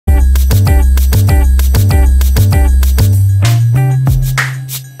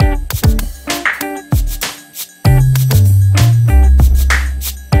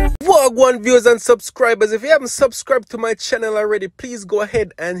Wagwan viewers and subscribers, if you haven't subscribed to my channel already, please go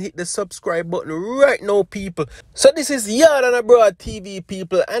ahead and hit the subscribe button right now, people. So this is YaadAndAbroadTV,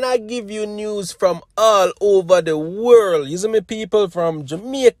 people, and I give you news from all over the world. You see me, people, from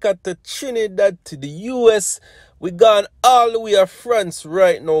Jamaica to Trinidad to the US. We gone all the way to France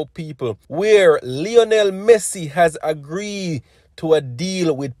right now, people, where Lionel Messi has agreed to a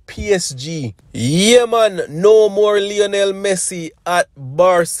deal with PSG. Yeah, man, no more Lionel Messi at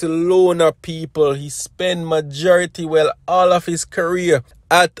Barcelona, people. He spent majority, well, all of his career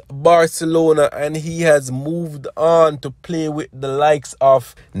at Barcelona, and he has moved on to play with the likes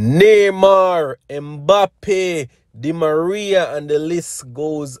of Neymar, Mbappe, Di Maria, and the list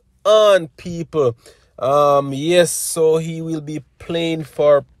goes on, people. Yes, so he will be playing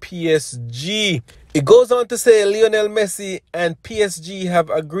for PSG. It goes on to say Lionel Messi and PSG have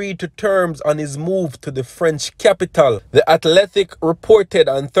agreed to terms on his move to the French capital. The Athletic reported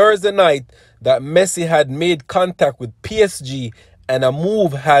on Thursday night that Messi had made contact with PSG and a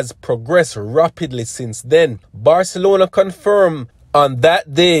move has progressed rapidly since then. Barcelona confirmed on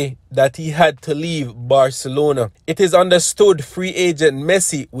that day that he had to leave Barcelona. It is understood free agent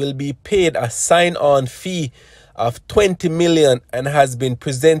Messi will be paid a sign-on fee of 20 million and has been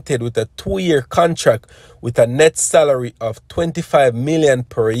presented with a 2-year contract with a net salary of 25 million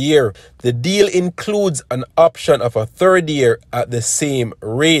per year. The deal includes an option of a 3rd year at the same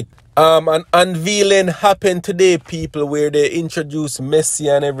rate. An unveiling happened today, people, where they introduced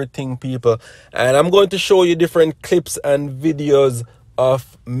Messi and everything, people. And I'm going to show you different clips and videos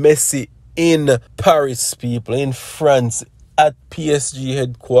of Messi in Paris, people, in France, at PSG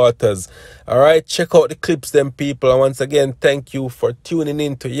headquarters. All right, check out the clips, them, people. And once again, thank you for tuning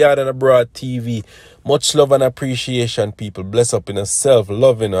in to YaadAndAbroadTV. Much love and appreciation, people. Bless up in yourself,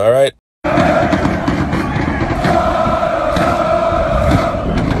 loving, all right?